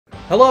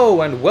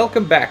Hello and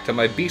welcome back to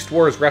my Beast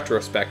Wars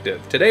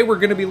retrospective. Today we're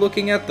going to be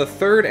looking at the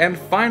third and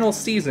final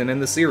season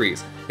in the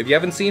series. If you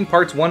haven't seen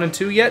parts 1 and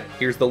 2 yet,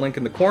 here's the link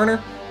in the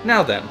corner.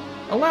 Now then,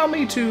 allow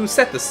me to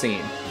set the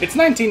scene. It's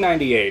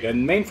 1998,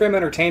 and Mainframe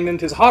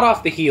Entertainment is hot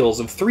off the heels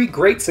of 3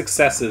 great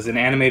successes in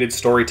animated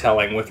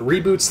storytelling, with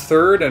Reboot's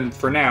third and,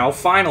 for now,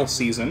 final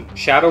season,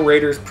 Shadow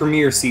Raiders'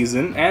 premiere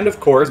season, and of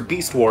course,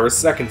 Beast Wars'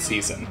 second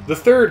season. The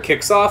third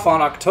kicks off on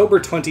October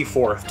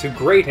 24th to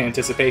great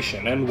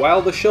anticipation, and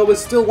while the show is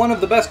still one of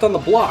the best on the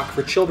block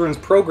for children's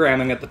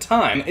programming at the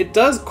time, it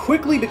does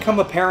quickly become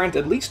apparent,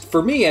 at least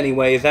for me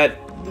anyway, that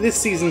this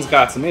season's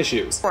got some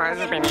issues.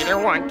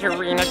 Waspinator want to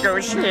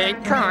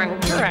renegotiate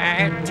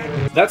contract.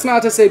 That's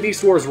not to say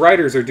Beast Wars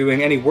writers are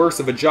doing any worse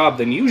of a job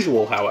than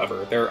usual,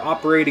 however. They're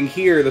operating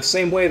here the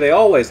same way they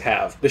always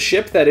have. The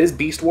ship that is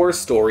Beast Wars'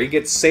 story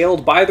gets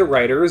sailed by the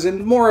writers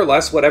in more or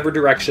less whatever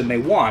direction they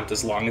want,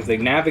 as long as they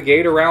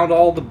navigate around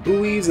all the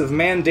buoys of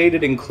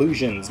mandated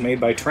inclusions made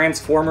by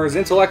Transformers'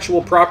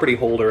 intellectual property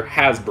holder,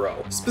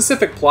 Hasbro.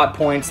 Specific plot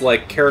points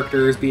like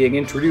characters being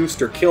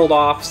introduced or killed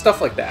off,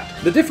 stuff like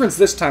that. The difference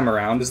this time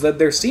around is that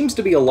there seems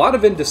to be a lot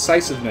of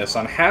indecisiveness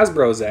on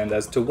Hasbro's end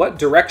as to what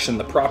direction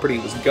the property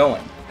was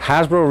going.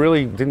 Hasbro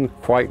really didn't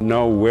quite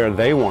know where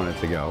they wanted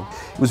to go.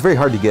 It was very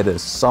hard to get a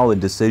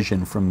solid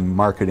decision from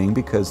marketing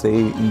because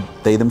they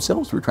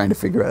themselves were trying to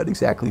figure out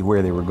exactly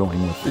where they were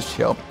going with this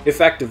show.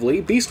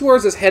 Effectively, Beast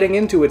Wars is heading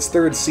into its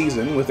third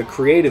season with a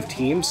creative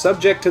team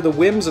subject to the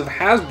whims of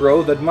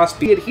Hasbro that must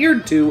be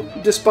adhered to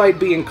despite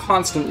being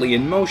constantly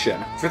in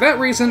motion. For that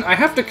reason, I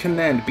have to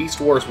commend Beast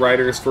Wars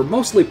writers for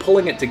mostly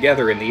pulling it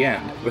together in the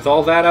end. With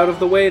all that out of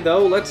the way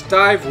though, let's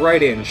dive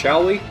right in,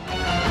 shall we?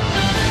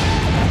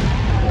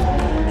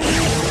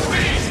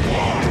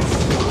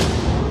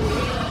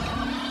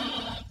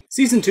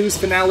 Season 2's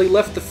finale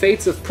left the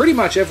fates of pretty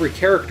much every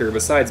character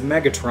besides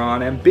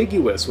Megatron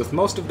ambiguous, with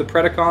most of the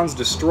Predacons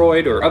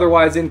destroyed or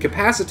otherwise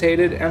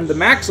incapacitated, and the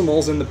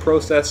Maximals in the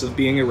process of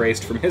being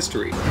erased from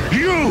history.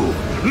 You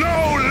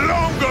no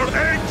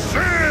longer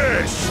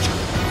exist!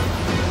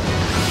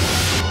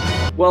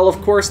 Well,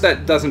 of course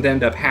that doesn't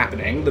end up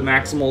happening. The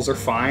Maximals are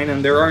fine,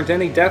 and there aren't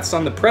any deaths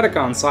on the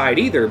Predacon side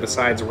either,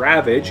 besides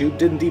Ravage, who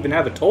didn't even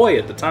have a toy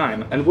at the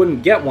time, and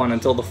wouldn't get one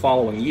until the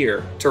following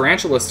year.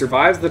 Tarantulas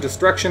survives the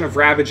destruction of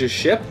Ravage's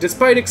ship,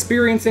 despite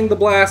experiencing the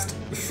blast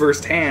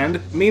firsthand.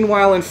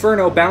 Meanwhile,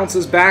 Inferno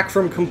bounces back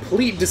from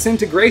complete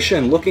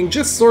disintegration, looking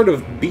just sort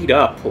of beat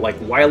up, like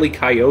Wile E.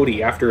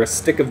 Coyote after a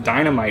stick of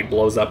dynamite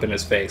blows up in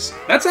his face.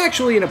 That's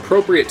actually an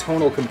appropriate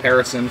tonal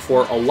comparison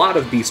for a lot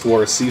of Beast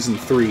Wars Season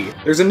 3.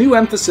 There's a new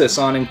emphasis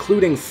on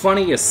including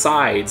funny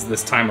asides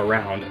this time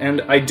around,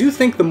 and I do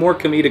think the more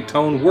comedic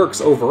tone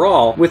works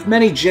overall, with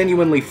many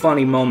genuinely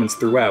funny moments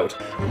throughout.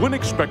 When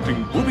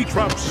expecting booby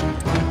traps,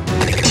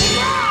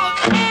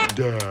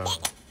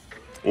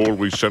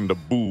 always send a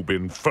boob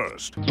in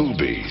first.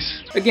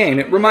 Boobies. Again,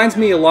 it reminds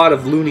me a lot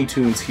of Looney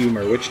Tunes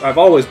humor, which I've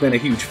always been a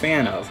huge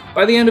fan of.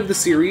 By the end of the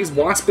series,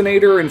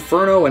 Waspinator,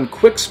 Inferno, and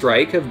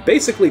Quickstrike have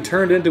basically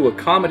turned into a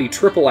comedy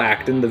triple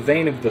act in the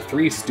vein of the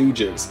Three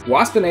Stooges.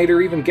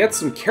 Waspinator even gets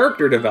some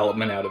character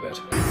development out of it.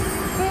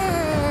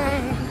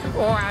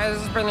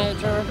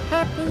 Waspinator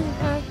happy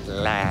at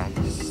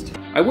last.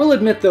 I will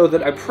admit, though,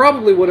 that I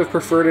probably would have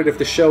preferred it if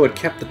the show had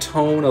kept the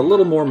tone a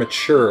little more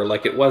mature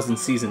like it was in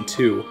Season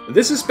 2.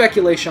 This is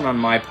speculation on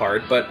my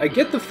part, but I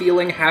get the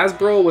feeling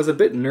Hasbro was a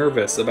bit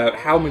nervous about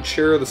how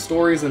mature the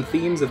stories and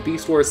themes of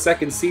Beast Wars'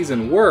 second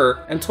season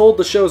were, and told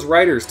the show's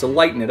writers to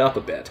lighten it up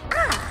a bit.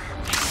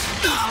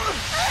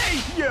 Hey,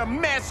 you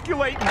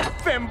emasculating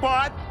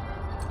fembot!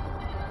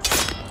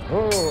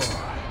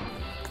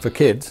 For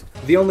kids.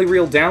 The only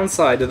real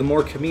downside to the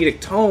more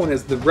comedic tone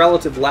is the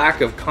relative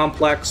lack of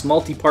complex,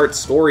 multi-part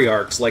story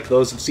arcs like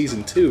those of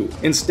Season 2.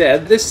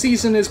 Instead, this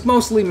season is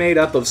mostly made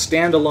up of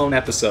standalone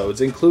episodes,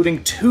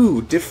 including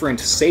 2 different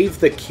Save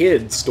the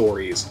Kid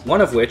stories,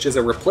 one of which is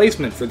a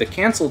replacement for the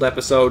cancelled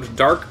episode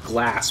Dark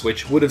Glass,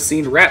 which would have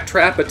seen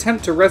Rattrap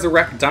attempt to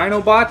resurrect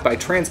Dinobot by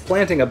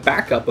transplanting a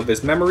backup of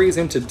his memories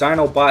into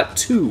Dinobot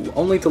 2,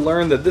 only to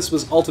learn that this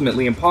was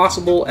ultimately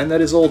impossible and that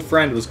his old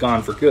friend was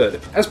gone for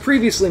good. As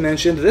previously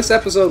mentioned, this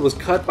episode was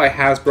cut by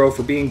Hasbro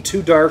for being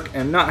too dark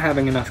and not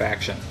having enough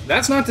action.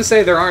 That's not to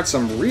say there aren't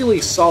some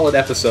really solid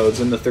episodes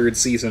in the third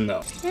season,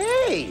 though.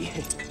 Hey,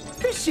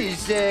 this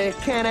is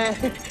kinda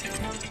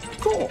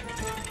cool.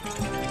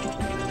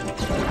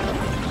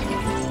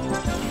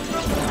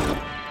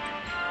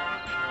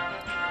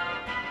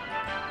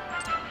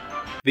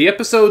 The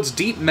episodes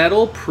Deep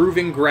Metal,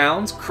 Proving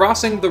Grounds,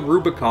 Crossing the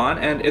Rubicon,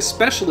 and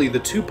especially the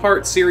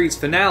 2-part series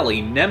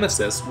finale,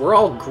 Nemesis, were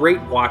all great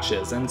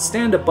watches and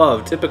stand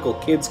above typical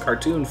kids'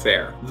 cartoon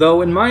fare.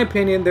 Though, in my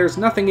opinion, there's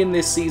nothing in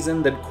this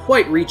season that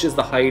quite reaches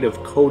the height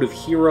of Code of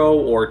Hero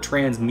or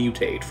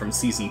Transmutate from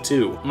Season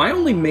 2. My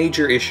only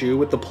major issue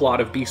with the plot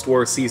of Beast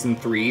Wars Season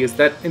 3 is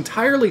that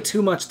entirely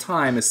too much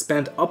time is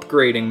spent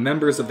upgrading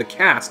members of the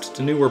cast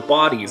to newer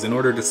bodies in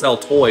order to sell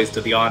toys to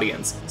the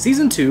audience.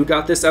 Season 2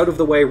 got this out of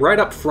the way right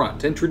up up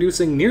front,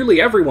 introducing nearly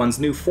everyone's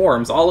new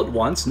forms all at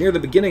once near the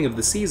beginning of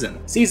the season.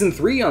 Season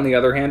 3, on the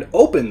other hand,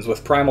 opens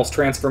with Primal's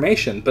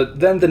transformation, but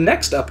then the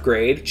next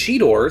upgrade,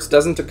 Cheetor's,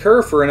 doesn't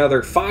occur for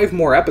another 5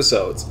 more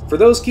episodes. For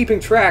those keeping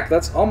track,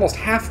 that's almost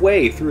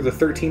halfway through the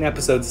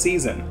 13-episode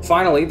season.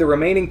 Finally, the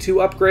remaining 2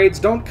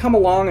 upgrades don't come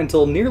along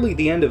until nearly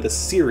the end of the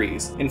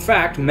series. In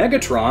fact,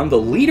 Megatron, the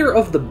leader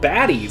of the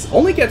baddies,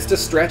 only gets to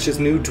stretch his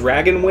new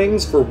dragon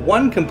wings for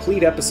 1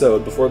 complete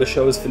episode before the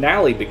show's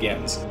finale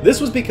begins. This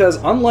was because,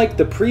 unlike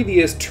the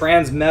previous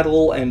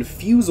Transmetal and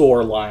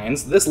Fusor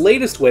lines, this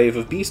latest wave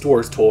of Beast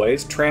Wars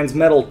toys,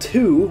 Transmetal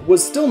 2,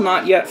 was still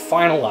not yet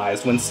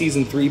finalized when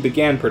Season 3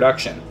 began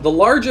production. The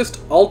largest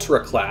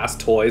Ultra-class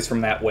toys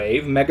from that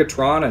wave,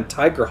 Megatron and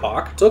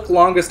Tigerhawk, took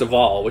longest of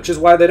all, which is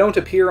why they don't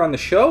appear on the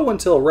show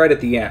until right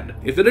at the end.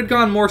 If it had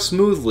gone more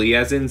smoothly,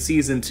 as in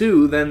Season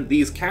 2, then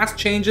these cast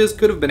changes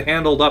could have been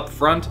handled up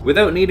front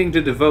without needing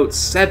to devote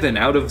 7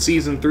 out of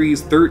Season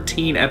 3's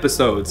 13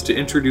 episodes to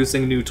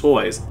introducing new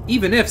toys,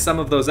 even if some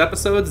of those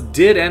episodes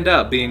did end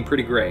up being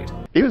pretty great.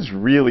 It was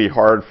really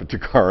hard for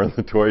Tockar and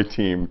the toy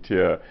team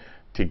to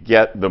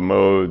get the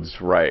modes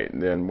right.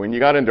 And then when you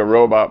got into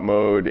robot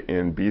mode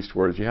in Beast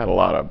Wars, you had a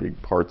lot of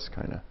big parts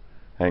kind of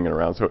hanging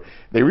around. So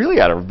they really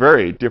had a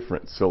very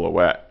different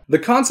silhouette. The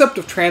concept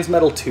of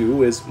Transmetal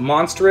 2 is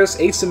monstrous,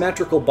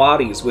 asymmetrical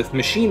bodies with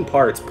machine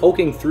parts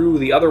poking through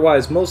the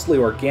otherwise mostly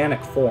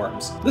organic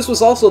forms. This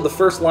was also the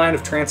first line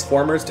of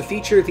Transformers to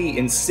feature the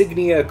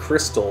Insignia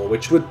Crystal,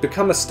 which would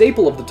become a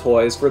staple of the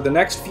toys for the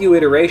next few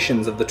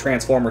iterations of the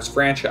Transformers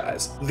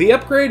franchise. The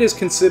upgrade is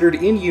considered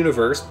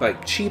in-universe, by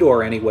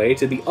Cheetor anyway,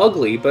 to be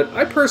ugly, but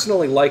I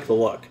personally like the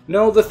look.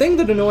 No, the thing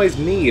that annoys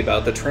me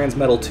about the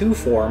Transmetal 2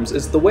 forms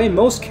is the way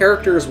most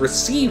characters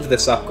receive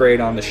this upgrade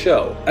on the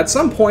show. At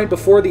some point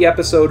before the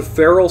episode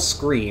Feral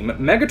Scream,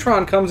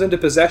 Megatron comes into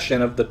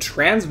possession of the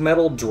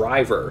Transmetal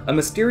Driver, a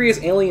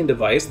mysterious alien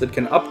device that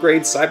can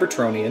upgrade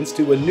Cybertronians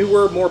to a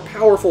newer, more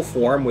powerful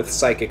form with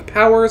psychic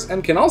powers,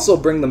 and can also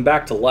bring them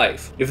back to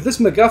life. If this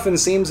MacGuffin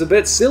seems a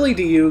bit silly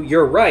to you,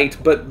 you're right,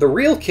 but the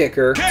real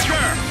kicker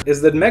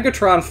is that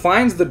Megatron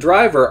finds the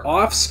driver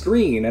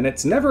off-screen, and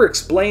it's never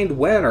explained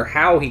when or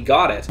how he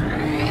got it.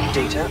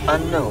 Data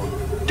unknown.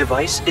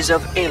 Device is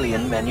of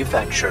alien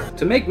manufacture.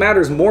 To make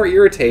matters more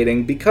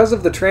irritating, because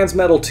of the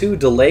Transmetal 2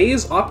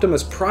 delays,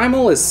 Optimus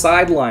Primal is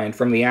sidelined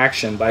from the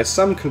action by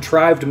some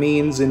contrived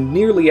means in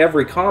nearly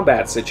every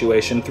combat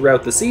situation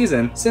throughout the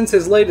season, since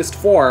his latest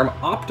form,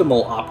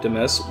 Optimal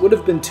Optimus, would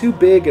have been too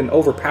big and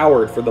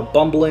overpowered for the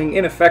bumbling,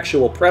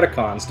 ineffectual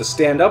Predacons to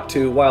stand up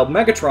to while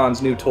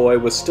Megatron's new toy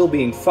was still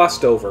being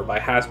fussed over by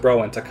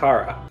Hasbro and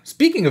Tockar.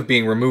 Speaking of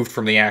being removed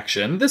from the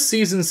action, this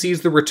season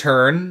sees the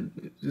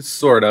return,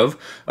 sort of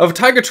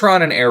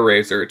Tigatron and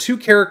Airazor, 2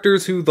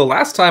 characters who the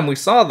last time we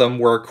saw them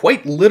were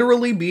quite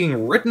literally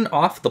being written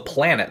off the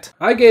planet.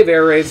 I gave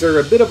Airazor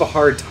a bit of a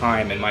hard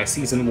time in my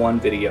Season 1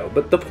 video,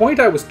 but the point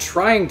I was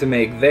trying to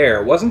make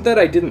there wasn't that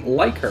I didn't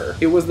like her,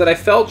 it was that I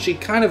felt she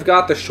kind of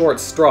got the short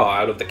straw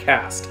out of the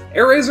cast.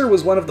 Airazor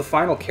was one of the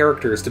final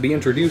characters to be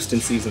introduced in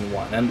Season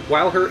 1, and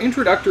while her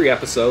introductory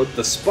episode,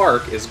 The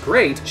Spark, is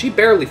great, she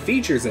barely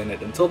features in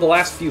it until the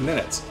last few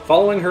minutes.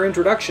 Following her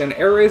introduction,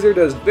 Airazor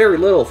does very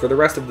little for the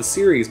rest of the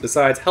series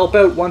besides help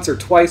out once or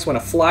twice when a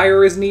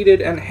flyer is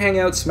needed and hang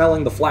out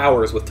smelling the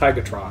flowers with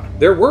Tigatron.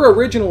 There were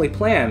originally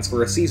plans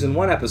for a Season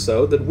 1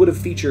 episode that would have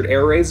featured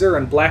Airazor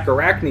and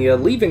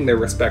Blackarachnia leaving their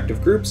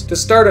respective groups to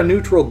start a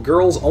neutral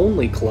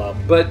girls-only club,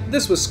 but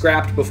this was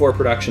scrapped before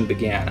production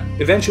began.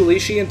 Eventually,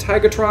 she and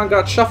Tigatron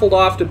got shuffled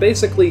off to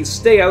basically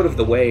stay out of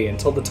the way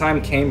until the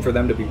time came for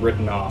them to be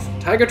written off.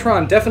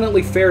 Tigatron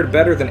definitely fared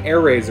better than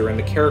Airazor in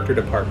the character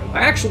department.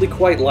 I actually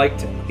quite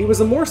liked him. He was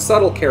a more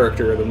subtle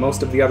character than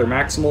most of the other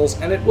Maximals,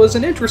 and it was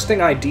an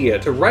interesting idea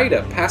to write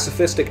a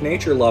pacifistic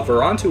nature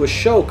lover onto a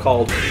show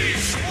called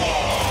Beast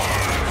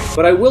Wars.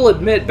 But I will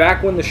admit,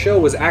 back when the show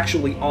was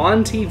actually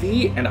on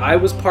TV and I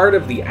was part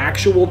of the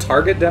actual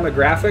target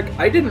demographic,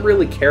 I didn't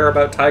really care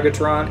about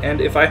Tigatron,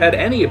 and if I had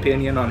any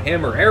opinion on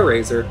him or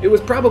Airazor, it was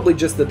probably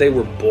just that they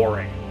were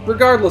boring.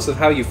 Regardless of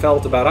how you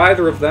felt about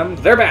either of them,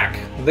 they're back!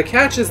 The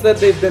catch is that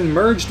they've been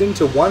merged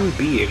into one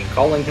being,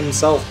 calling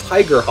himself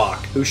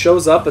Tigerhawk, who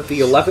shows up at the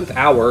 11th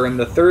hour in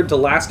the third to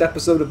last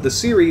episode of the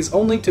series,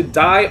 only to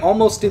die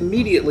almost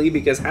immediately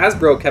because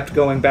Hasbro kept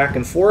going back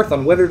and forth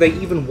on whether they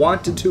even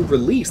wanted to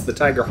release the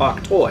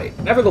Tigerhawk toy.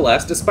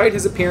 Nevertheless, despite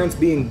his appearance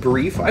being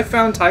brief, I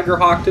found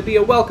Tigerhawk to be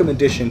a welcome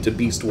addition to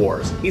Beast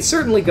Wars. He's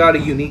certainly got a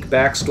unique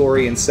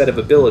backstory and set of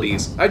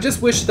abilities. I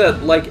just wish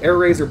that, like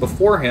Airazor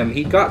before him,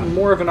 he'd gotten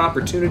more of an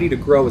opportunity to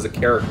grow as a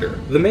character.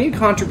 The main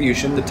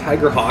contribution that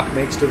Tigerhawk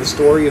makes to the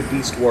story of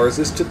Beast Wars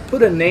is to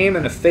put a name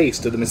and a face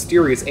to the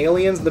mysterious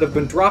aliens that have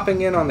been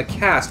dropping in on the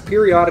cast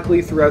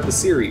periodically throughout the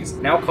series,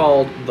 now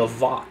called the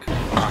Vok.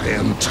 I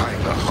am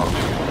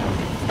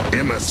Tigerhawk,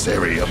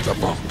 emissary of the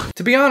Vok.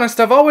 To be honest,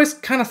 I've always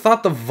kind of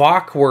thought the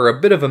Vok were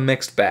a bit of a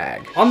mixed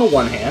bag. On the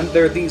one hand,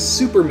 they're these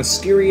super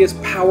mysterious,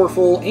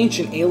 powerful,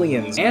 ancient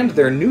aliens, and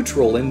they're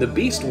neutral in the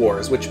Beast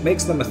Wars, which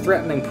makes them a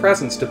threatening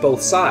presence to both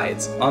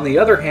sides. On the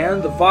other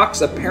hand, the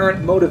Vok's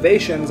apparent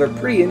motivations are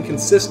pretty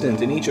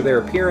inconsistent in each of their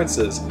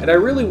appearances, and I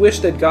really wish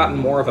they'd gotten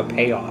more of a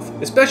payoff,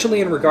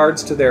 especially in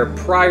regards to their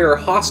prior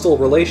hostile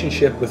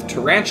relationship with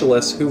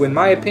Tarantulas, who in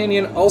my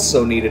opinion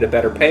also needed a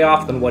better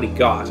payoff than what he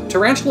got.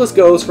 Tarantulas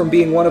goes from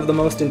being one of the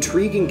most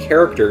intriguing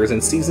characters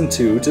in Season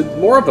 2 to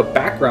more of a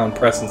background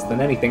presence than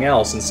anything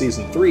else in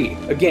Season 3.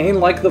 Again,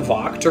 like the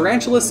Vok,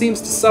 Tarantulas seems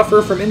to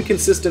suffer from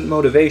inconsistent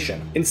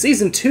motivation. In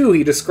Season 2,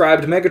 he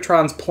described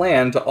Megatron's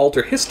plan to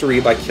alter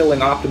history by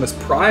killing Optimus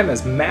Prime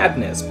as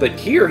madness, but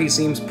here he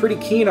seems pretty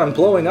keen on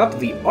blowing up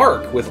the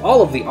Ark, with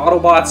all of the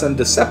Autobots and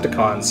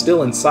Decepticons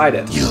still inside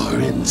it.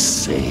 You're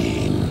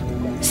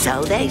insane.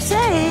 So they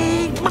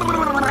say.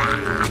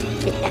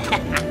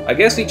 I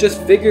guess he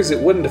just figures it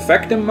wouldn't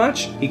affect him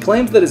much. He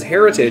claims that his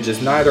heritage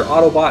is neither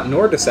Autobot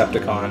nor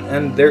Decepticon,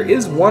 and there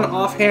is one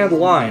offhand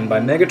line by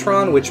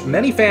Megatron which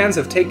many fans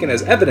have taken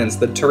as evidence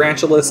that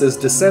Tarantulas is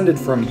descended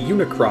from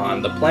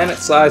Unicron, the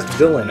planet-sized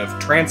villain of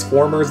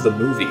Transformers the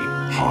movie.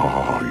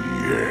 Ah,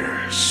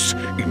 yes.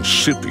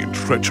 Incipient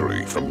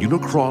treachery from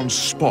Unicron's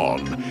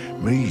spawn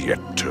may yet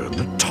turn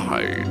the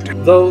tide.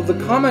 Though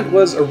the comment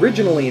was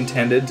originally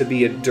intended to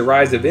be a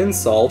derisive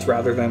insult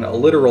rather than a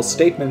literal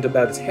statement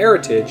about his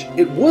heritage,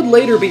 it would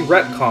later be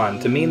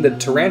retconned to mean that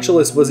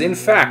Tarantulas was in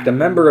fact a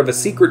member of a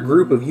secret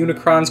group of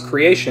Unicron's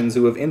creations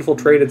who have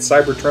infiltrated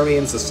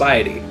Cybertronian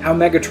society. How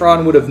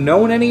Megatron would have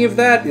known any of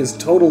that is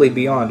totally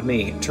beyond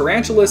me.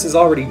 Tarantulas is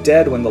already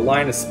dead when the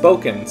line is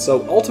spoken,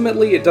 so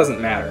ultimately it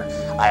doesn't matter.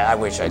 I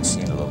wish I'd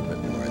seen a little bit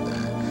more of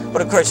that.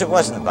 But of course it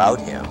wasn't about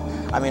him.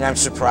 I mean, I'm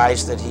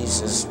surprised that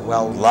he's as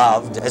well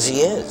loved as he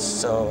is,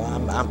 so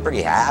I'm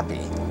pretty happy.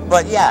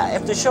 But yeah,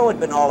 if the show had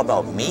been all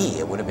about me,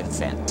 it would have been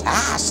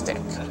fantastic.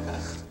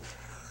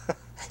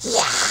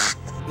 Yeah!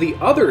 The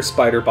other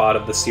Spider-Bot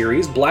of the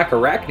series,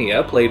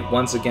 Blackarachnia, played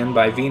once again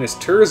by Venus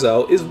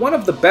Terzo, is one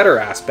of the better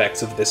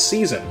aspects of this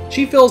season.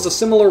 She fills a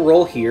similar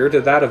role here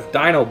to that of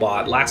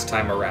Dinobot last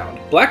time around.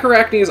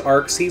 Blackarachnia's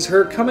arc sees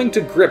her coming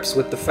to grips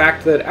with the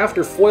fact that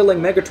after foiling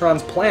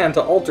Megatron's plan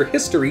to alter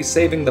history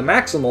saving the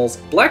Maximals,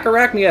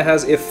 Blackarachnia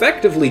has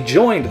effectively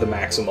joined the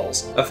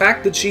Maximals, a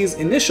fact that she's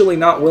initially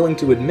not willing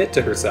to admit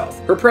to herself.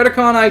 Her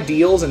Predacon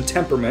ideals and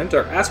temperament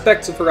are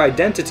aspects of her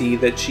identity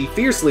that she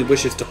fiercely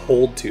wishes to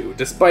hold to,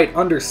 despite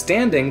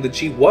understanding that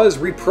she was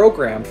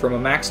reprogrammed from a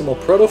Maximal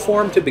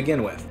protoform to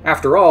begin with.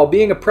 After all,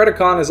 being a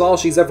Predacon is all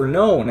she's ever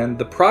known, and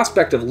the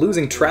prospect of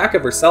losing track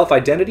of her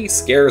self-identity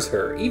scares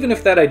her, even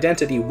if that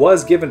identity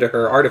was given to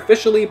her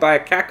artificially by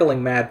a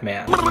cackling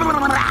madman.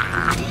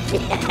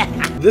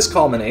 This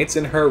culminates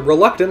in her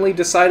reluctantly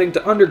deciding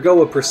to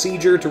undergo a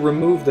procedure to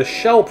remove the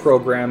shell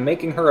program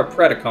making her a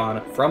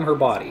Predacon from her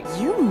body.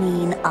 You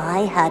mean I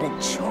had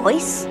a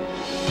choice?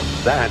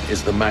 That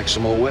is the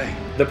Maximal way.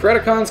 The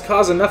Predacons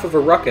cause enough of a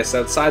ruckus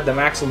outside the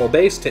Maximal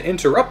base to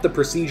interrupt the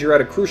procedure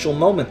at a crucial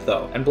moment,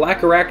 though, and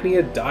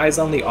Blackarachnia dies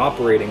on the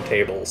operating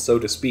table, so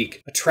to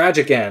speak. A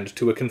tragic end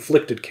to a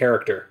conflicted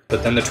character.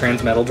 But then the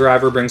Transmetal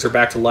driver brings her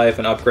back to life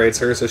and upgrades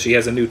her so she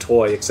has a new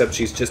toy, except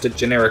she's just a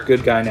generic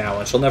good guy now,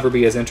 and she'll never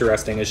be as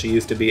interesting as she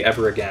used to be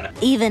ever again.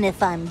 Even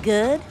if I'm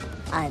good,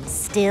 I'm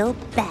still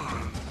bad.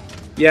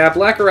 Yeah,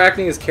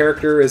 Blackarachnia's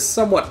character is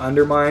somewhat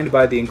undermined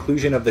by the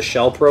inclusion of the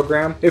shell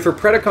program. If her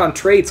Predacon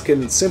traits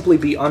can simply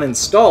be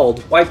uninstalled,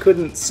 why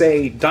couldn't,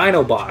 say,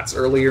 Dinobot's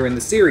earlier in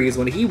the series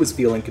when he was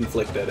feeling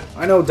conflicted?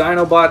 I know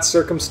Dinobot's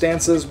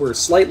circumstances were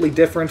slightly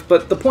different,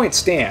 but the point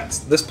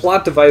stands. This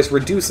plot device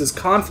reduces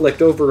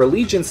conflict over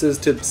allegiances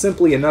to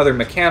simply another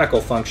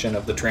mechanical function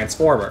of the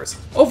Transformers.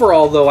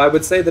 Overall, though, I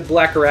would say that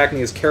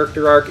Blackarachnia's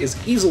character arc is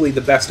easily the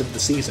best of the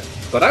season.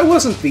 But I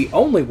wasn't the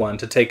only one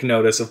to take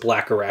notice of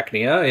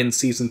Blackarachnia in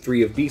Season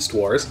 3 of Beast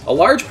Wars. A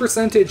large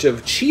percentage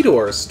of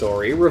Cheetor's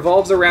story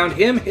revolves around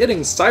him hitting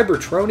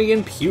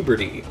Cybertronian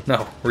puberty.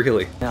 No,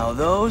 really. Now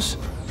those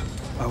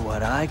are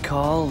what I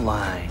call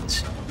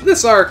lines.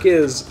 This arc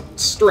is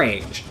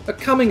strange. A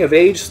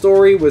coming-of-age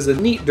story was a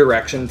neat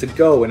direction to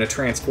go in a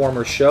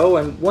Transformers show,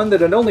 and one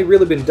that had only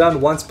really been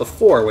done once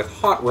before with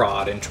Hot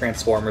Rod in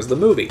Transformers the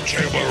movie.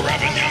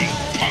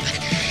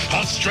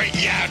 I'll straighten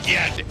you out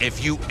yet.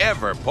 If you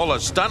ever pull a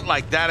stunt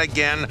like that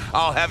again,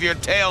 I'll have your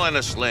tail in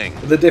a sling.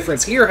 The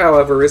difference here,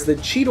 however, is that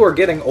Cheetor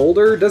getting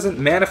older doesn't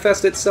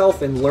manifest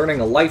itself in learning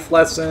a life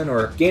lesson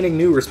or gaining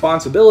new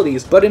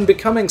responsibilities, but in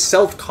becoming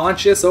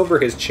self-conscious over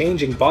his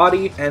changing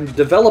body and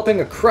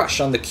developing a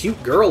crush on the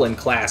cute girl in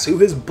class who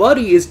his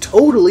buddy is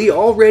totally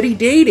already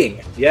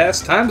dating.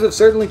 Yes, times have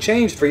certainly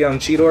changed for young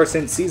Cheetor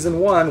since Season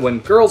 1 when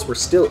girls were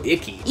still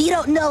icky. You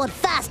don't know what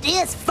fast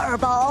is,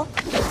 furball.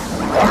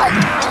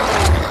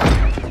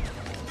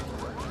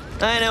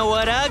 I know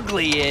what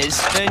ugly is,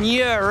 and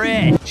you're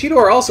it.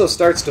 Cheetor also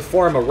starts to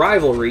form a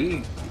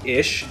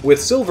rivalry-ish with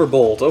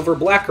Silverbolt over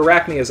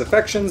Blackarachnia's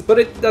affections, but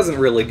it doesn't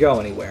really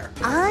go anywhere.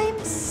 I'm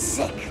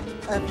sick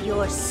of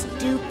your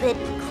stupid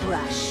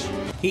crush.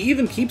 He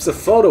even keeps a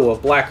photo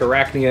of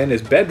Blackarachnia in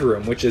his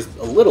bedroom, which is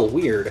a little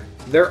weird.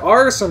 There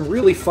are some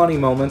really funny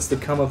moments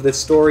that come of this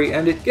story,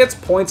 and it gets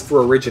points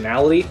for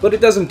originality, but it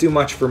doesn't do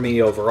much for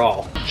me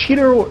overall.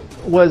 Cheetor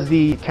was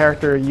the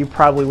character you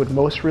probably would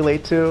most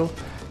relate to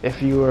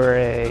if you were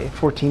a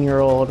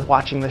 14-year-old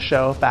watching the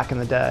show back in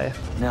the day.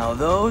 Now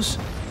those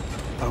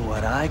are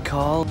what I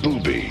call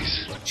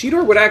boobies.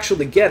 Cheetor would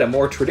actually get a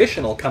more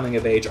traditional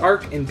coming-of-age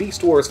arc in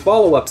Beast Wars'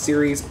 follow-up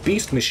series,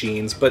 Beast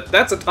Machines, but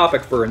that's a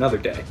topic for another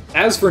day.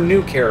 As for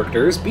new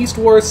characters, Beast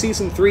Wars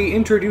Season 3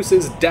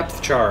 introduces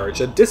Depth Charge,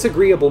 a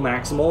disagreeable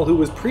Maximal who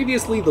was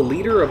previously the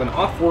leader of an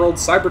off-world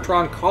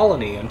Cybertron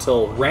colony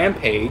until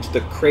Rampage,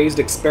 the crazed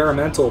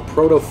experimental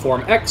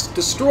Protoform X,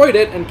 destroyed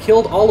it and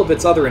killed all of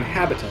its other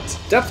inhabitants.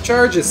 Depth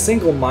Charge is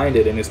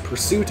single-minded in his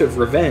pursuit of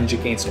revenge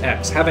against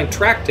X, having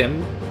tracked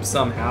him,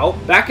 somehow,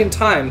 back in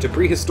time to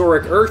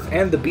prehistoric Earth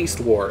and the Beast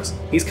Wars.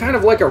 He's kind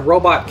of like a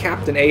robot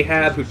Captain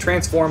Ahab who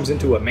transforms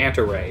into a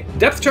manta ray.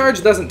 Depth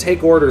Charge doesn't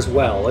take orders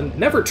well, and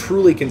never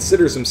truly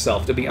considers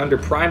himself to be under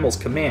Primal's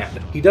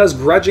command. He does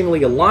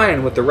grudgingly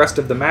align with the rest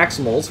of the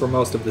Maximals for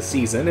most of the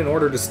season in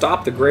order to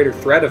stop the greater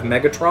threat of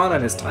Megatron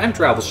and his time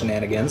travel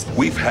shenanigans.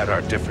 We've had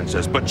our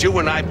differences, but you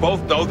and I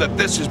both know that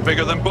this is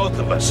bigger than both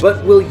of us.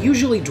 But will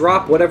usually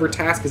drop whatever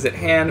task is at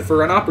hand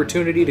for an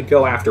opportunity to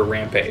go after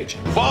Rampage.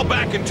 Fall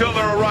back until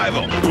their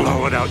arrival.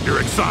 Blow it out your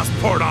exhaust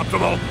port,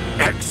 Optimal.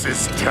 X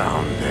is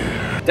down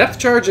there. Depth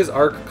Charge's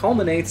arc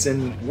culminates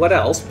in what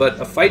else but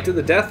a fight to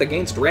the death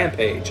against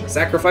Rampage,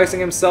 sacrificing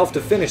himself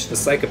to finish the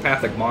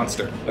psychopathic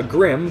monster. A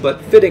grim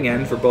but fitting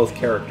end for both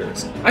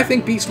characters. I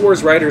think Beast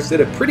Wars writers did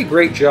a pretty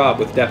great job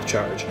with Depth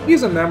Charge.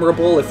 He's a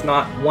memorable, if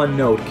not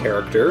one-note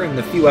character in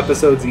the few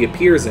episodes he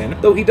appears in,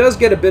 though he does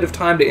get a bit of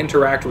time to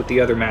interact with the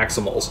other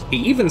Maximals. He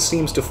even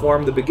seems to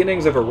form the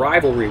beginnings of a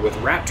rivalry with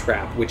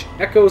Rattrap, which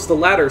echoes the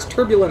latter's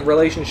turbulent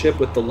relationship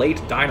with the late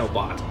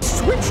Dinobot.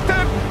 Switch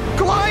that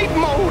glide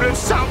mode or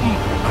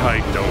something! I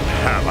don't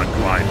have a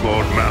glide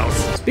mode,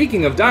 mouse.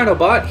 Speaking of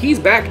Dinobot, he's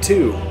back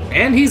too.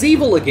 And he's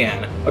evil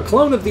again! A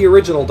clone of the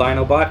original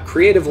Dinobot,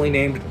 creatively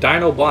named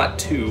Dinobot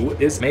 2,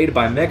 is made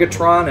by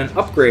Megatron and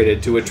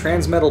upgraded to a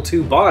Transmetal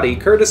 2 body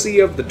courtesy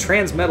of the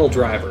Transmetal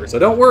driver, so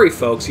don't worry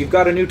folks, you've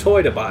got a new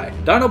toy to buy.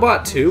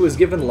 Dinobot 2 is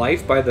given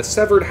life by the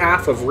severed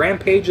half of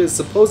Rampage's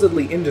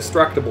supposedly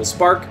indestructible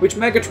spark, which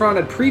Megatron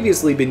had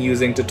previously been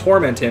using to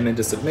torment him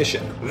into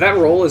submission. That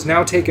role is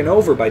now taken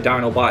over by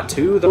Dinobot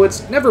 2, though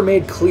it's never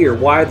made clear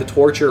why the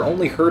torture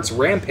only hurts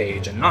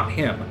Rampage and not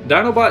him.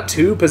 Dinobot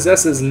 2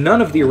 possesses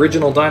none of the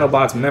original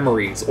Dinobot's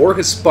memories, or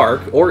his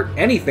spark, or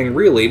anything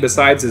really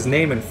besides his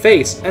name and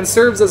face, and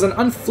serves as an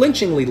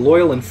unflinchingly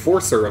loyal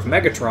enforcer of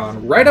Megatron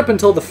right up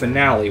until the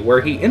finale,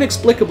 where he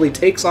inexplicably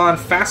takes on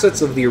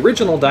facets of the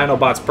original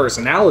Dinobot's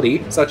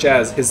personality, such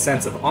as his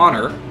sense of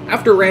honor,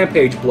 after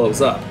Rampage blows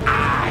up.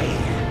 I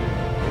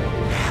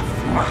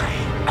have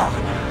my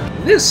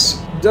honor.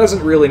 This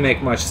doesn't really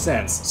make much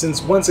sense,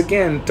 since once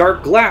again,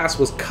 Dark Glass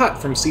was cut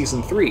from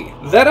Season 3.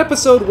 That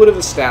episode would have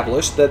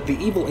established that the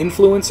evil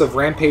influence of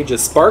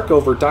Rampage's spark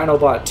over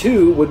Dinobot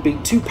 2 would be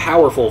too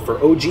powerful for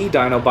OG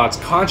Dinobot's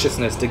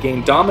consciousness to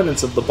gain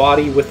dominance of the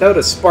body without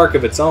a spark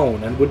of its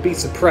own, and would be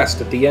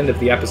suppressed at the end of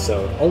the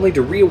episode, only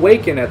to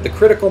reawaken at the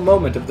critical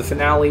moment of the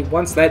finale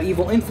once that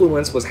evil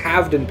influence was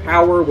halved in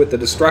power with the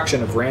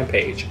destruction of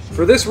Rampage.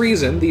 For this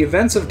reason, the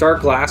events of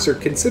Dark Glass are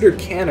considered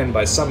canon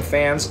by some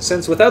fans,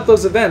 since without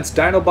those events,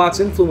 Dinobot's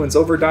influence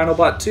over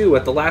Dinobot 2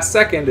 at the last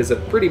second is a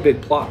pretty big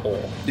plot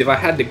hole. If I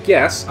had to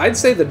guess, I'd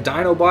say that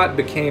Dinobot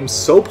became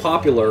so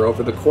popular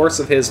over the course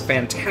of his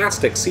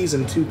fantastic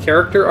Season 2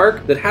 character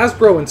arc that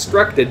Hasbro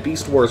instructed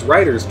Beast Wars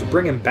writers to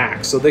bring him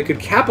back so they could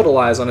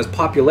capitalize on his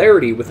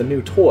popularity with a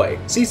new toy.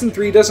 Season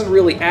 3 doesn't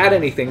really add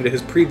anything to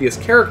his previous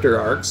character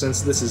arc,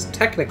 since this is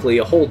technically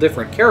a whole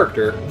different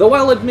character, though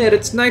I'll admit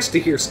it's nice to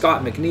hear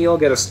Scott McNeil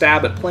get a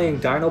stab at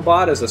playing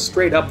Dinobot as a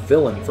straight-up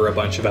villain for a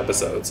bunch of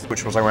episodes.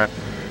 Which was I went,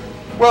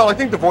 well, I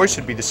think the voice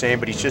should be the same,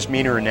 but he's just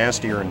meaner and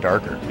nastier and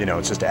darker. You know,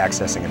 it's just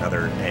accessing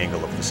another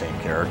angle of the same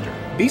character.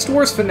 Beast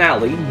Wars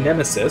finale,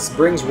 Nemesis,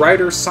 brings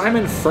writer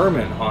Simon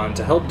Furman on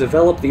to help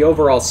develop the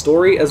overall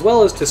story as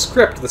well as to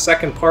script the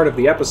second part of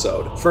the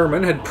episode.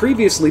 Furman had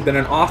previously been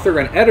an author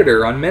and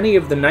editor on many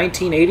of the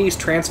 1980s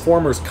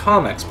Transformers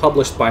comics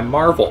published by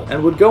Marvel,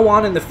 and would go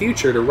on in the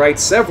future to write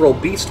several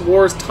Beast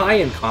Wars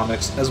tie-in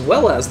comics, as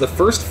well as the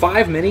first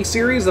 5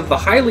 miniseries of the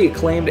highly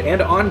acclaimed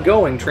and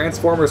ongoing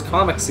Transformers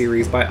comic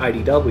series by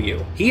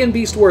IDW. He and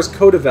Beast Wars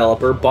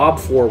co-developer Bob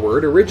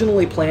Forward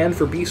originally planned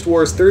for Beast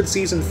Wars' 3rd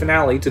season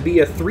finale to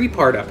be a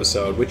 3-part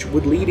episode, which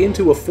would lead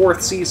into a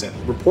 4th season,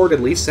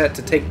 reportedly set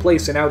to take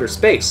place in outer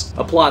space,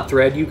 a plot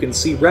thread you can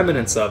see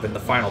remnants of in the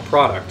final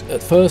product.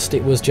 At first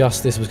it was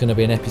just this was going to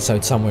be an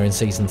episode somewhere in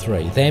Season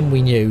 3, then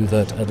we knew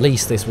that at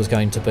least this was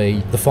going to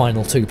be the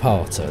final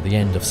 2-parter, the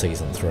end of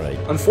Season 3.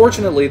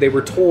 Unfortunately, they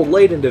were told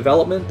late in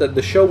development that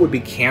the show would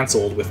be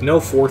cancelled with no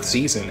 4th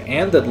season,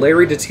 and that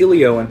Larry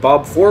DiTilio and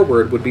Bob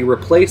Forward would be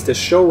replaced as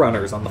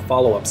showrunners on the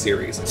follow-up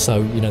series.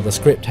 So, you know, the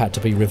script had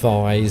to be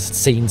revised,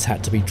 scenes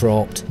had to be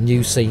dropped,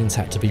 new scenes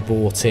had to be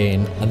brought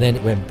in, and then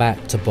it went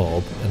back to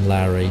Bob and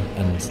Larry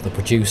and the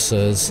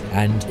producers,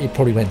 and it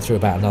probably went through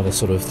about another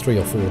sort of 3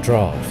 or 4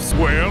 drafts.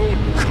 Well,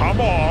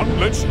 come on,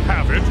 let's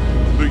have it.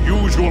 The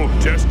usual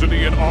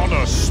destiny and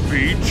honor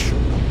speech.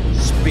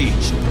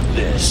 Speech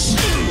this.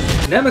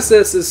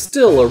 Nemesis is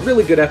still a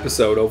really good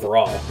episode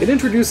overall. It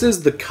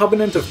introduces the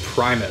Covenant of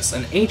Primus,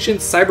 an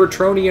ancient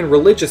Cybertronian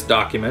religious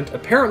document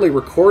apparently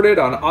recorded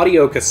on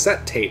audio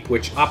cassette tape,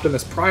 which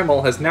Optimus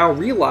Primal has now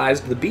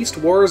realized the Beast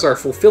Wars are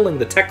fulfilling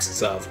the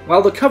texts of.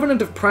 While the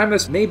Covenant of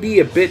Primus may be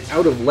a bit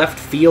out of left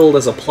field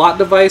as a plot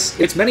device,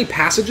 its many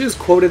passages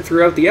quoted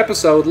throughout the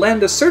episode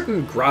lend a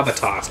certain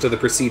gravitas to the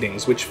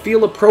proceedings, which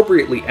feel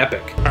appropriately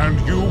epic. And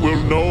you will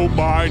know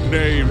my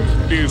name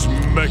is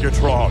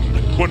Megatron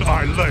when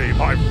I lay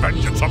my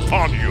vengeance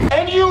upon you.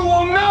 And you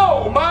will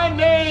know my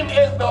name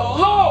is the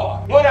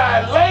Lord when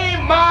I lay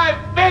my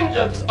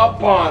vengeance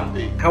upon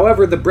thee.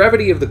 However, the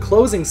brevity of the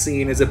closing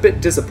scene is a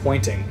bit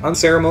disappointing,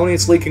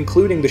 unceremoniously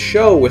concluding the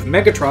show with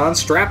Megatron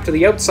strapped to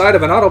the outside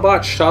of an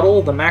Autobot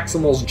shuttle the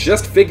Maximals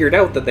just figured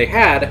out that they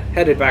had,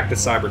 headed back to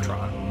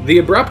Cybertron. The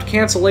abrupt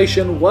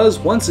cancellation was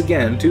once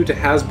again due to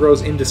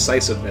Hasbro's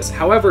indecisiveness.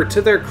 However,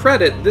 to their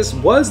credit, this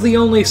was the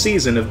only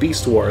season of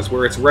Beast Wars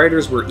where its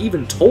writers were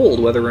even told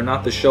whether or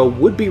not the show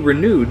would be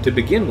renewed to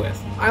begin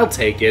with. I'll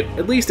take it,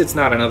 at least it's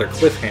not another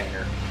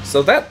cliffhanger.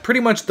 So that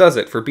pretty much does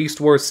it for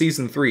Beast Wars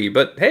Season 3,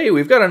 but hey,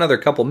 we've got another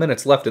couple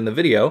minutes left in the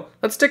video.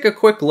 Let's take a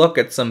quick look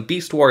at some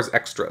Beast Wars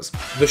extras.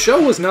 The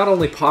show was not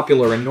only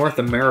popular in North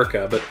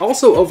America, but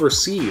also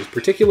overseas,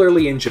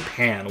 particularly in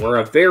Japan, where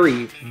a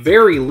very,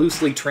 very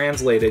loosely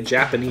translated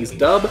Japanese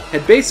dub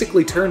had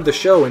basically turned the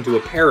show into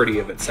a parody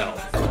of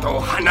itself.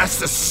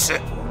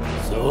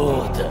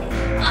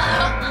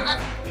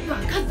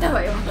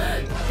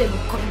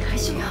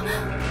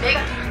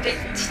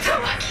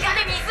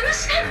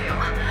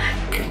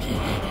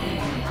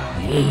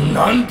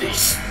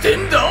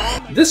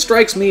 This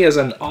strikes me as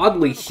an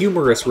oddly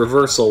humorous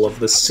reversal of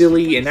the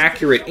silly,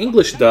 inaccurate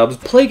English dubs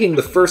plaguing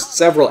the first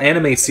several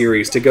anime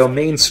series to go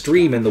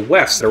mainstream in the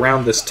West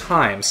around this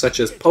time,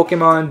 such as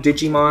Pokemon,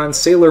 Digimon,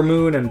 Sailor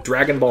Moon, and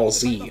Dragon Ball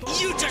Z.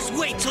 You just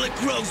wait till it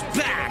grows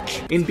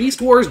back! In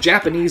Beast Wars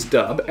Japanese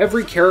dub,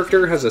 every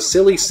character has a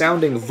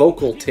silly-sounding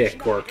vocal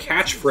tick or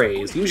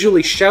catchphrase,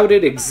 usually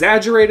shouted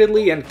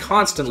exaggeratedly and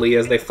constantly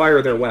as they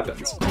fire their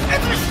weapons.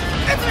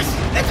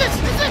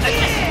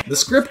 The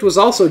script was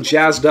also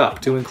jazzed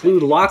up to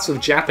include lots of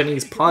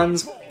Japanese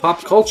puns,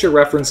 pop culture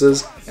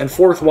references, and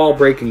fourth wall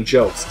breaking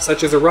jokes,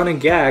 such as a running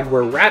gag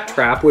where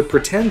Rattrap would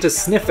pretend to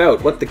sniff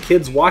out what the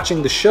kids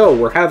watching the show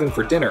were having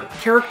for dinner.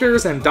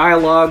 Characters and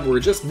dialogue were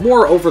just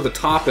more over the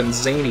top and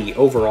zany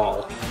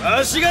overall.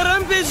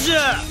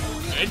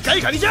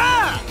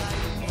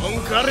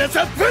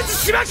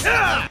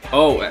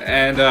 Oh,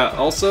 and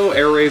also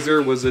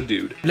Airraiser was a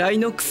dude.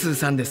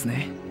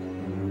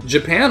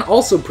 Japan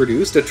also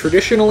produced a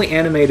traditionally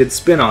animated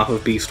spin-off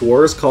of Beast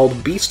Wars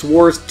called Beast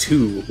Wars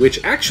 2,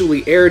 which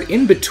actually aired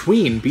in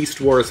between Beast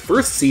Wars'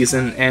 first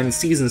season and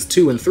seasons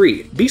 2 and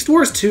 3. Beast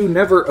Wars 2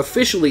 never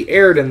officially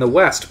aired in the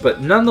West,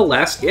 but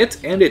nonetheless it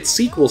and its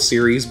sequel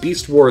series,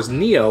 Beast Wars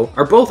Neo,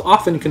 are both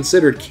often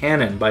considered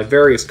canon by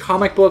various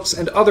comic books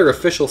and other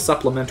official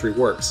supplementary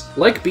works.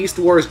 Like Beast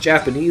Wars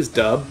Japanese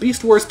dub,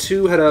 Beast Wars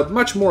 2 had a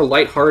much more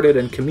lighthearted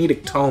and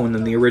comedic tone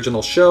than the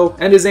original show,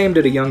 and is aimed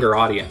at a younger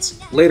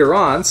audience. Later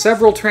on,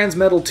 several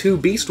Transmetal 2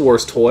 Beast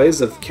Wars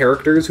toys of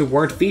characters who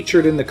weren't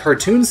featured in the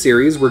cartoon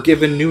series were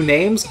given new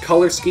names,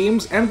 color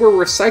schemes, and were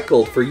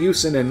recycled for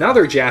use in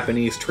another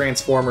Japanese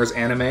Transformers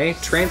anime,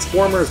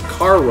 Transformers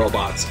Car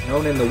Robots,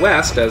 known in the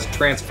West as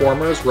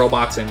Transformers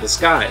Robots in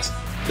Disguise.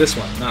 This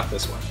one, not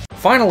this one.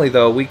 Finally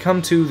though, we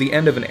come to the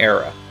end of an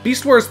era.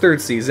 Beast Wars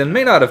 3rd season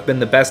may not have been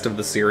the best of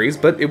the series,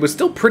 but it was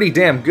still pretty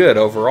damn good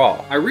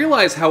overall. I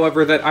realize,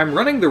 however, that I'm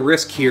running the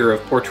risk here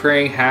of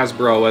portraying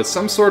Hasbro as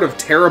some sort of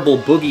terrible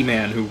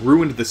boogeyman who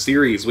ruined the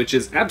series, which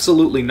is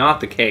absolutely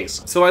not the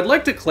case. So I'd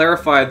like to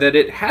clarify that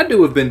it had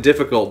to have been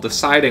difficult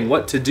deciding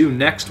what to do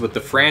next with the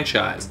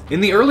franchise.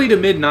 In the early to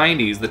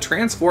mid-90s, the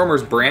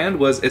Transformers brand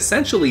was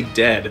essentially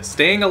dead,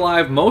 staying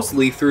alive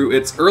mostly through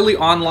its early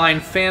online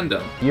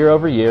fandom. Year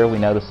over year, we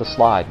noticed a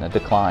slide and a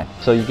decline.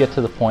 So you get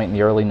to the point in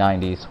the early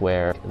 90s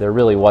where there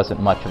really wasn't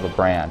much of a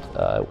brand.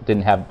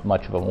 Didn't have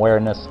much of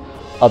awareness.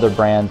 Other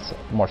brands,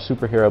 more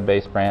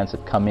superhero-based brands,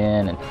 had come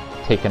in and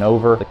taken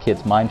over the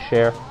kids' mind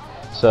share.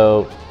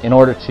 So in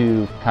order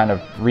to kind of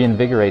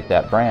reinvigorate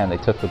that brand, they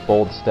took the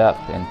bold step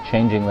in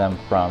changing them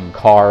from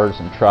cars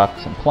and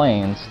trucks and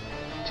planes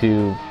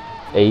to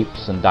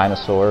apes and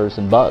dinosaurs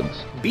and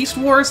bugs. Beast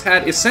Wars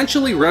had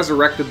essentially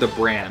resurrected the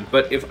brand,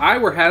 but if I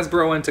were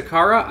Hasbro and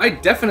Tockar, I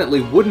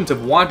definitely wouldn't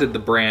have wanted the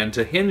brand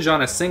to hinge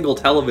on a single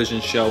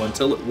television show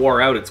until it wore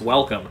out its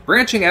welcome.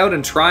 Branching out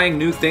and trying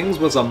new things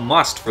was a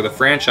must for the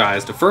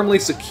franchise to firmly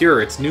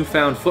secure its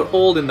newfound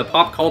foothold in the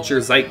pop culture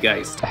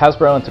zeitgeist.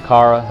 Hasbro and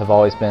Tockar have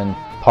always been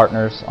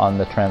partners on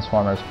the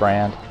Transformers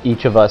brand.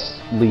 Each of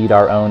us lead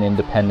our own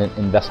independent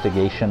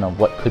investigation of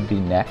what could be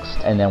next,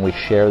 and then we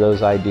share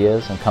those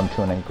ideas and come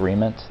to an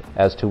agreement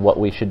as to what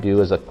we should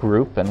do as a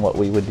group and what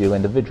we would do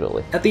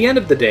individually. At the end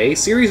of the day,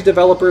 series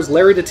developers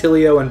Larry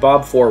DiTillio and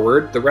Bob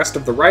Forward, the rest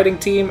of the writing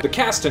team, the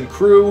cast and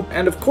crew,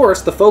 and of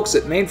course the folks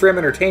at Mainframe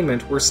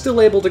Entertainment were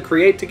still able to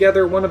create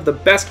together one of the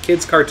best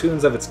kids'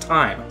 cartoons of its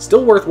time,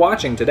 still worth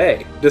watching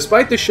today.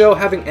 Despite the show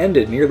having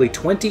ended nearly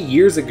 20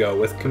 years ago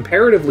with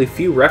comparatively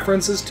few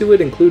references to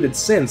it included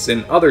since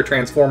in other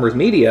Transformers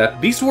media,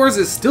 Beast Wars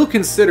is still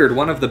considered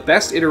one of the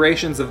best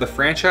iterations of the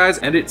franchise,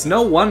 and it's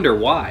no wonder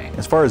why.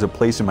 As far as a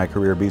place in my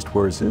career, Beast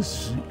Wars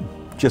has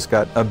just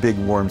got a big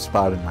warm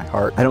spot in my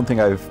heart. I don't think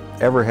I've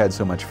ever had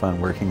so much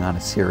fun working on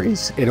a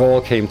series. It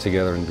all came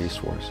together in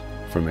Beast Wars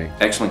for me.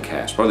 Excellent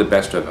cast. Probably the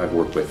best I've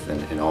worked with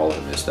in all of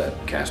them is that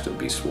cast of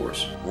Beast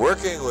Wars.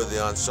 Working with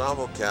the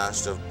ensemble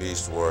cast of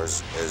Beast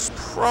Wars is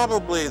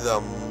probably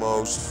the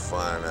most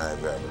fun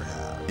I've ever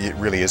had. It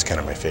really is kind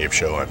of my fave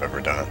show I've ever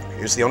done.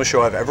 It's the only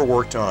show I've ever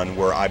worked on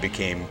where I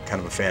became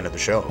kind of a fan of the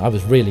show. I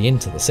was really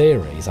into the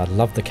series. I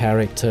loved the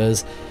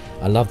characters.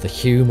 I loved the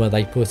humour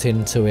they put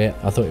into it.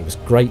 I thought it was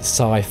great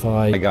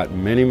sci-fi. I got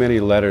many, many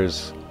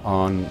letters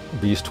on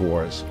Beast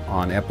Wars,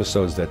 on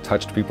episodes that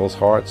touched people's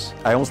hearts.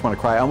 I almost want to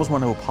cry. I almost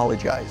want to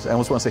apologize. I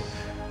almost want to say,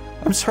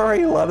 I'm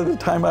sorry, a lot of the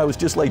time I was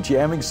just like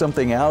jamming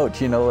something out,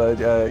 you know.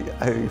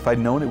 If I'd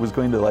known it was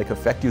going to like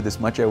affect you this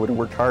much, I would have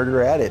worked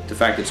harder at it. The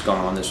fact it's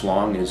gone on this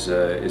long is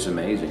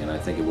amazing, and I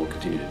think it will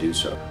continue to do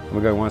so.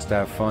 The guy wants to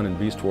have fun, and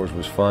Beast Wars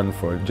was fun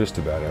for just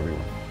about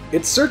everyone.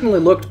 It's certainly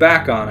looked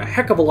back on a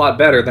heck of a lot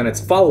better than its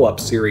follow-up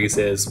series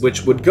is,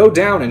 which would go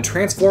down in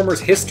Transformers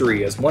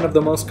history as one of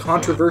the most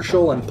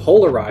controversial and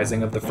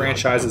polarizing of the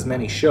franchise's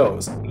many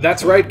shows.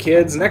 That's right,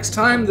 kids, next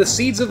time the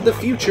seeds of the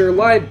future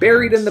lie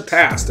buried in the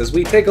past as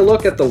we take a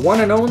look at the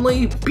one and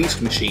only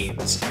Beast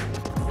Machines.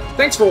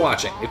 Thanks for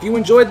watching. If you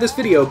enjoyed this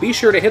video, be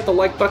sure to hit the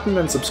like button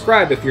and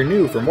subscribe if you're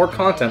new for more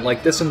content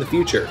like this in the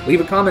future. Leave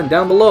a comment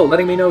down below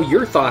letting me know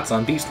your thoughts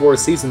on Beast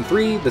Wars Season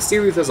 3, the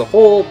series as a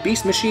whole,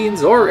 Beast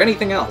Machines, or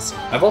anything else.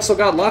 I've also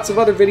got lots of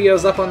other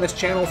videos up on this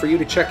channel for you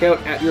to check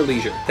out at your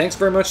leisure. Thanks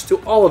very much to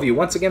all of you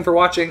once again for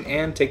watching,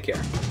 and take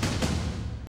care.